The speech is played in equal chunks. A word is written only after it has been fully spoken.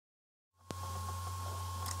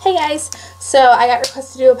Hey guys, so I got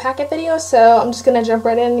requested to do a packet video, so I'm just gonna jump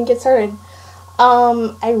right in and get started.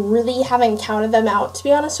 I really haven't counted them out, to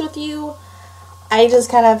be honest with you. I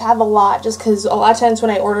just kind of have a lot, just because a lot of times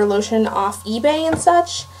when I order lotion off eBay and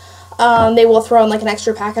such, they will throw in like an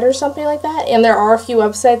extra packet or something like that. And there are a few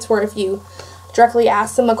websites where if you directly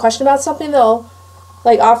ask them a question about something, they'll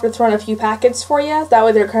like offer to throw in a few packets for you. That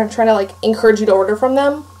way they're kind of trying to like encourage you to order from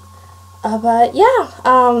them. But yeah,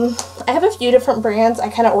 I have a few different brands. I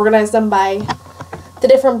kind of organize them by the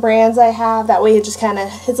different brands I have. That way it just kind of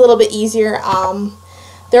is a little bit easier.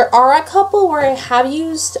 There are a couple where I have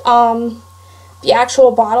used the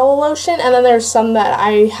actual bottle of lotion, and then there's some that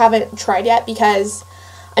I haven't tried yet because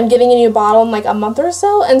I'm getting a new bottle in like a month or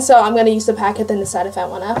so, and so I'm going to use the packet then decide if I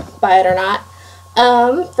want to buy it or not.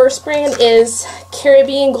 First brand is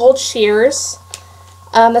Caribbean Gold Shears.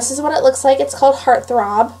 This is what it looks like. It's called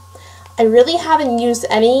Heartthrob. I really haven't used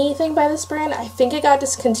anything by this brand. I think it got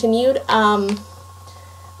discontinued.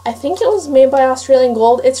 I think it was made by Australian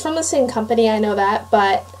Gold. It's from the same company, I know that,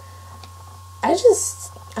 but I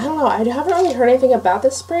don't know. I haven't really heard anything about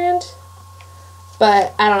this brand,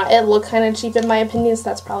 but I don't know. It looked kind of cheap in my opinion, so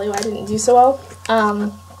that's probably why I didn't do so well.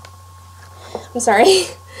 I'm sorry.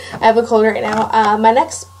 I have a cold right now. My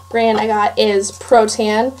next brand I got is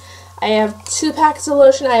Pro-Tan. I have 2 packets of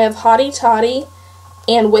lotion. I have Hottie Toddy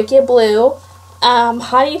and Wicked Blue.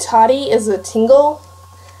 Hottie Toddy is a tingle.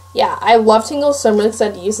 Yeah, I love tingles, so I'm really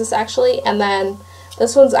excited to use this actually. And then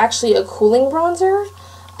this one's actually a cooling bronzer.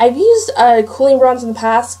 I've used a cooling bronzer in the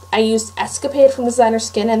past. I used Escapade from Designer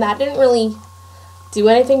Skin, and that didn't really do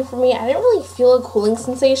anything for me. I didn't really feel a cooling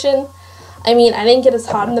sensation. I mean, I didn't get as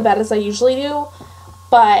hot in the bed as I usually do,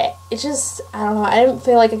 but it just, I don't know, I didn't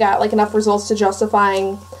feel like I got like enough results to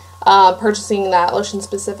justifying purchasing that lotion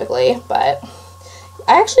specifically. But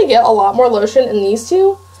I actually get a lot more lotion in these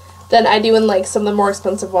two than I do in like some of the more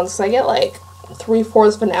expensive ones, because I get like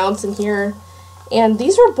 3/4 of an ounce in here, and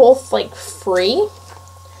these were both like free.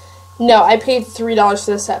 No, I paid $3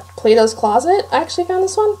 for this at Plato's Closet. I actually found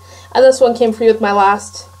this one, and this one came free with my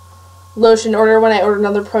last lotion order when I ordered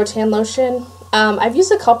another Pro-Tan lotion. I've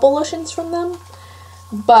used a couple lotions from them,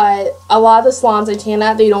 but a lot of the salons I tan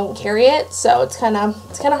at, they don't carry it, so it's kind of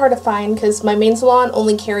hard to find, because my main salon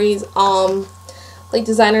only carries like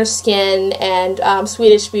Designer Skin and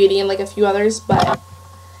Swedish Beauty and like a few others, but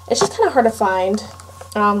it's just kind of hard to find.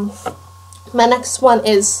 My next one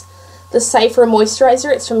is the Cypher Moisturizer.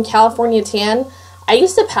 It's from California Tan. I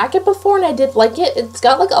used the packet before and I did like it. It's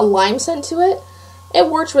got like a lime scent to it. It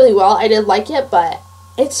works really well. I did like it, but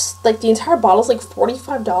it's like the entire bottle's like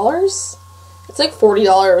 $45. It's like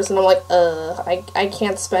 $40, and I'm like, I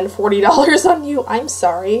can't spend $40 on you. I'm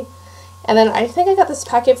sorry. And then I think I got this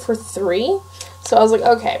packet for $3. So I was like,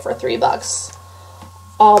 okay, for $3,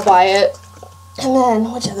 I'll buy it. And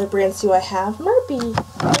then, which other brands do I have? Murphy.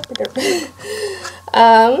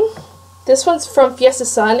 This one's from Fiesta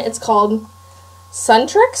Sun. It's called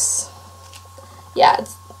Suntrix. Yeah,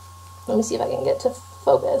 let me see if I can get to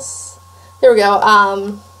focus. There we go.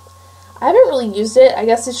 I haven't really used it. I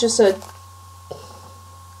guess it's just a...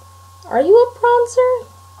 Are you a bronzer?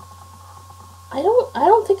 I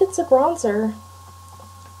don't think it's a bronzer.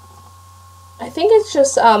 I think it's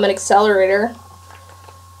just an accelerator.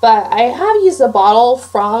 But I have used a bottle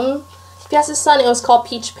from Fiesta Sun. It was called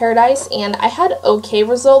Peach Paradise, and I had okay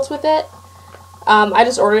results with it. I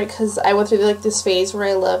just ordered it because I went through like this phase where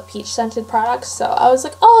I love peach scented products. So I was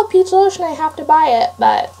like, oh, peach lotion, I have to buy it.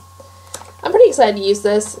 But I'm pretty excited to use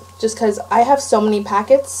this just because I have so many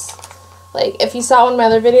packets. Like, if you saw one of my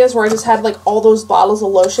other videos where I just had like all those bottles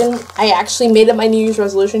of lotion, I actually made it my New Year's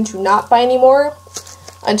resolution to not buy anymore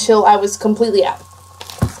until I was completely out.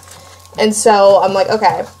 And so I'm like,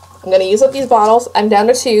 okay, I'm going to use up these bottles. I'm down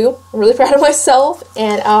to 2. I'm really proud of myself.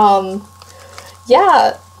 And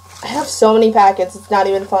yeah, I have so many packets. It's not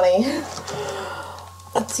even funny.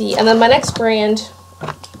 Let's see. And then my next brand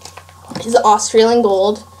is Australian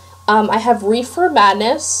Gold. I have Reefer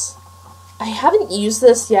Madness. I haven't used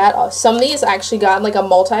this yet. Some of these actually got like a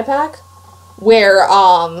multi-pack where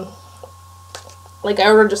like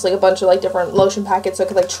I ordered just like a bunch of like different lotion packets so I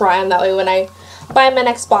could like try them. That way when I buy my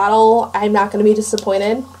next bottle, I'm not going to be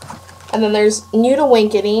disappointed. And then there's New to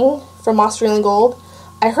Winketing from Australian Gold.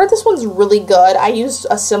 I heard this one's really good. I used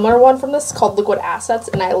a similar one from this called Liquid Assets,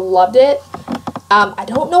 and I loved it. I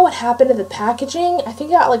don't know what happened to the packaging. I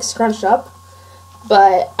think it got like scrunched up,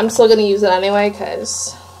 but I'm still going to use it anyway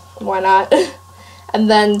because why not?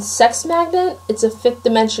 And then Sex Magnet. It's a 5th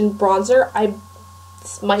Dimension bronzer.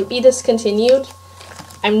 This might be discontinued.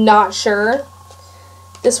 I'm not sure.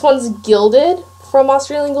 This one's Gilded from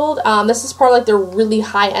Australian Gold. This is part of like their really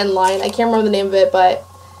high-end line. I can't remember the name of it, but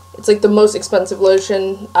It's like the most expensive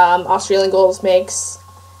lotion Australian Gold makes.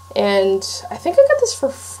 And I think I got this for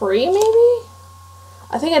free, maybe?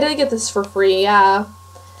 I think I did get this for free, yeah.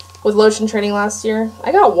 With lotion training last year.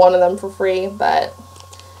 I got one of them for free, but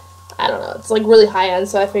I don't know. It's like really high end,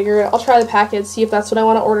 so I figure I'll try the packet, see if that's what I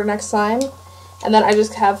want to order next time. And then I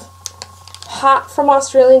just have Hot from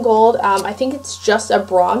Australian Gold. I think it's just a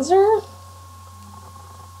bronzer.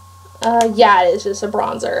 Yeah, it is just a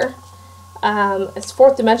bronzer. It's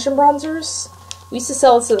 4th Dimension bronzers. We used to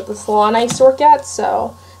sell this at the salon I used to work at,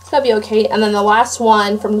 so it's gotta be okay. And then the last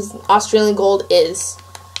one from Australian Gold is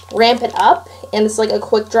Ramp It Up, and it's like a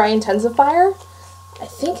quick dry intensifier. I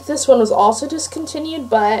think this one was also discontinued,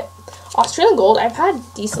 but Australian Gold, I've had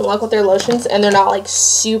decent luck with their lotions, and they're not like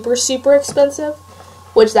super, super expensive,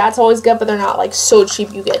 which that's always good, but they're not like so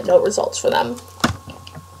cheap you get no results for them.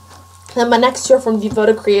 Then my next two are from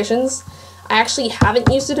Devoted Creations. I actually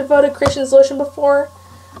haven't used a Devoted Creations lotion before.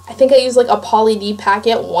 I think I used like a Poly D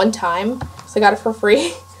packet one time, so I got it for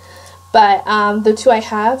free. But the two I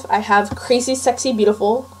have Crazy Sexy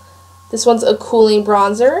Beautiful. This one's a cooling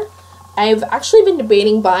bronzer. I've actually been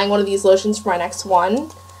debating buying one of these lotions for my next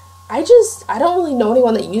one. I don't really know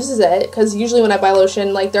anyone that uses it, because usually when I buy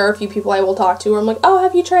lotion, like, there are a few people I will talk to where I'm like, oh,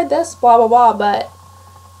 have you tried this, blah, blah, blah, but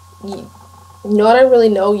no one I really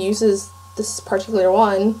know uses this particular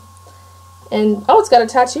one. And, oh, it's got a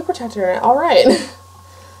tattoo protector in it, alright. So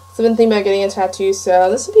I've been thinking about getting a tattoo, so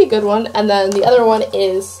this would be a good one. And then the other one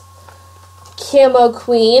is Camo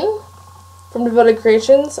Queen from Devoted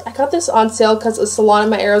Creations. I got this on sale because a salon in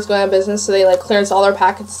my area was going out of business, so they, like, clearance all their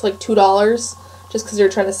packets, like, $2. Just because they're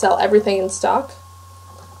trying to sell everything in stock.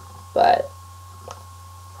 But,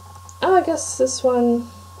 oh, I guess this one,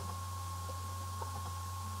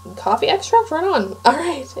 coffee extract, right on.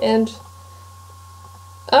 Alright, and,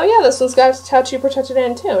 oh yeah, this one's got tattoo protected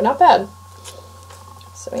in too, not bad.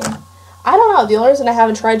 So yeah, I don't know, the only reason I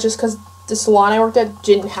haven't tried just because the salon I worked at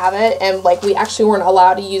didn't have it, and like we actually weren't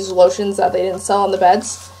allowed to use lotions that they didn't sell on the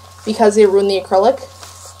beds because they ruined the acrylic.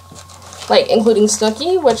 Like, including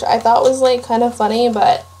Snooki, which I thought was, like, kind of funny,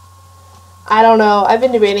 but I don't know. I've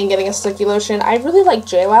been debating getting a Snooki lotion. I really like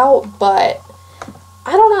JWoww, but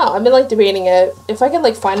I don't know. I've been, like, debating it. If I could,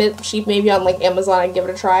 like, find it cheap maybe on, like, Amazon, I'd give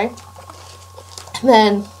it a try. And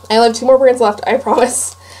then, I only have 2 more brands left, I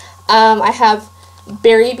promise. I have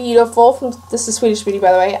Berry Beautiful, this is Swedish Beauty,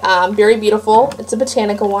 by the way. Berry Beautiful. It's a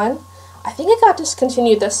Botanica one. I think it got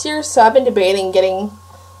discontinued this year, so I've been debating getting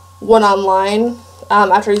one online.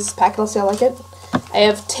 After I use this packet, I'll see how I like it. I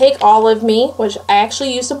have Take All of Me, which I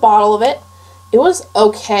actually used a bottle of it. It was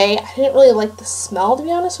okay. I didn't really like the smell, to be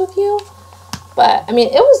honest with you. But, I mean,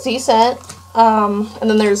 it was decent. And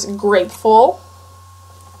then there's Grateful.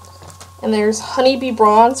 And there's Honeybee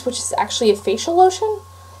Bronze, which is actually a facial lotion.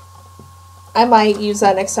 I might use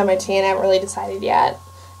that next time I tan. I haven't really decided yet.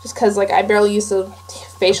 Just because, like, I barely use the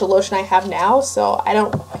facial lotion I have now, so I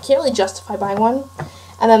can't really justify buying one.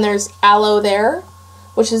 And then there's Aloe There,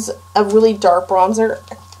 which is a really dark bronzer.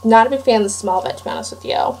 Not a big fan of the smell of it, to be honest with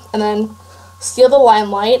you. And then Steal the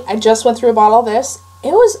Limelight. I just went through a bottle of this.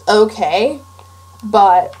 It was okay,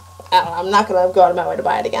 but I don't know, I'm not going to go out of my way to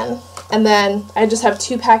buy it again. And then I just have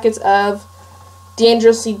 2 packets of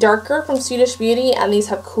Dangerously Darker from Swedish Beauty, and these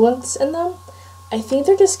have coolants in them. I think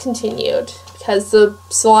they're discontinued, because the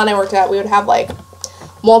salon I worked at, we would have, like,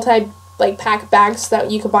 pack bags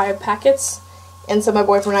that you could buy of packets. And so my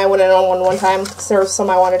boyfriend and I went in on one time, because there was some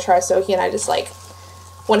I wanted to try, so he and I just, like,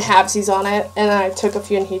 went halvesies on it, and then I took a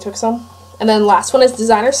few and he took some. And then last one is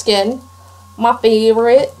Designer Skin, my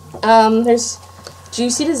favorite. There's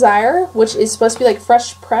Juicy Desire, which is supposed to be, like,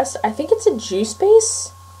 fresh pressed. I think it's a juice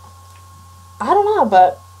base. I don't know,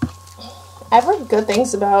 but I've heard good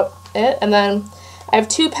things about it. And then I have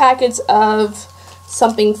 2 packets of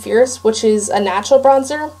Something Fierce, which is a natural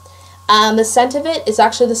bronzer. The scent of it is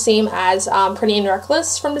actually the same as Pretty and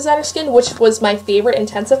Reckless from Designer Skin, which was my favorite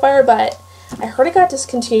intensifier, but I heard it got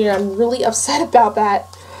discontinued. I'm really upset about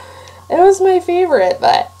that. It was my favorite,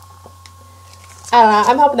 but I don't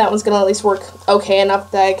know. I'm hoping that one's going to at least work okay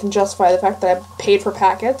enough that I can justify the fact that I paid for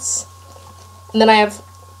packets. And then I have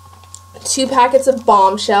 2 packets of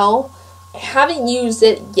Bombshell. I haven't used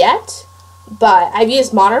it yet, but I've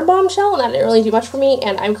used Modern Bombshell, and that didn't really do much for me,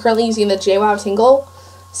 and I'm currently using the JWoww Tingle.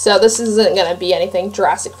 So this isn't going to be anything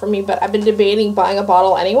drastic for me, but I've been debating buying a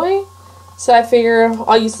bottle anyway. So I figure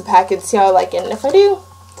I'll use the packet, see how I like it, and if I do,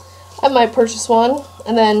 I might purchase one.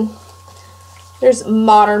 And then there's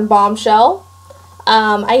Modern Bombshell.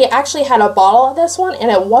 I actually had a bottle of this one, and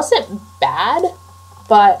it wasn't bad,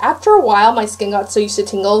 but after a while my skin got so used to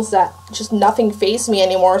tingles that just nothing fazed me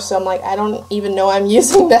anymore, so I'm like, I don't even know I'm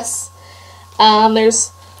using this.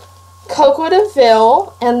 There's Coco de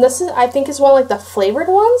Ville, and this is, I think, is one of like the flavored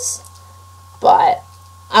ones, but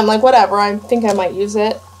I'm like, whatever, I think I might use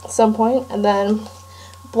it at some point. And then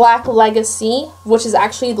Black Legacy, which is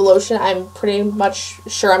actually the lotion I'm pretty much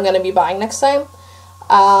sure I'm going to be buying next time.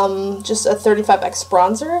 Just a 35X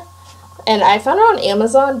bronzer, and I found it on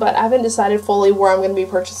Amazon, but I haven't decided fully where I'm going to be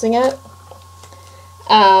purchasing it.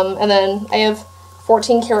 And then I have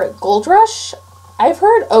 14 Karat Gold Rush. I've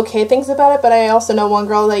heard okay things about it, but I also know one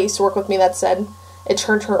girl that used to work with me that said it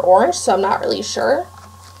turned her orange, so I'm not really sure.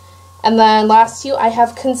 And then last two, I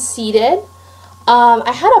have Conceited.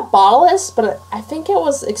 I had a bottle of this, but I think it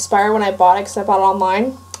was expired when I bought it because I bought it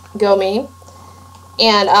online. Go me.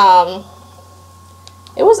 And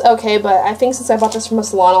it was okay, but I think since I bought this from a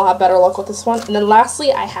salon, I'll have better luck with this one. And then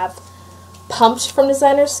lastly, I have Pumped from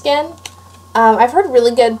Designer Skin. I've heard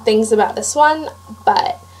really good things about this one,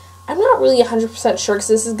 but I'm not really 100% sure because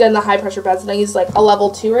this is good in the high pressure beds, and I use like a level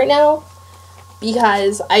 2 right now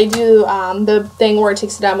because I do the thing where it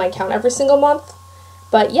takes it out of my account every single month.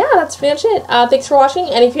 But yeah, that's pretty much it. Thanks for watching,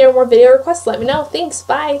 and if you have more video requests, let me know. Thanks,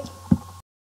 bye!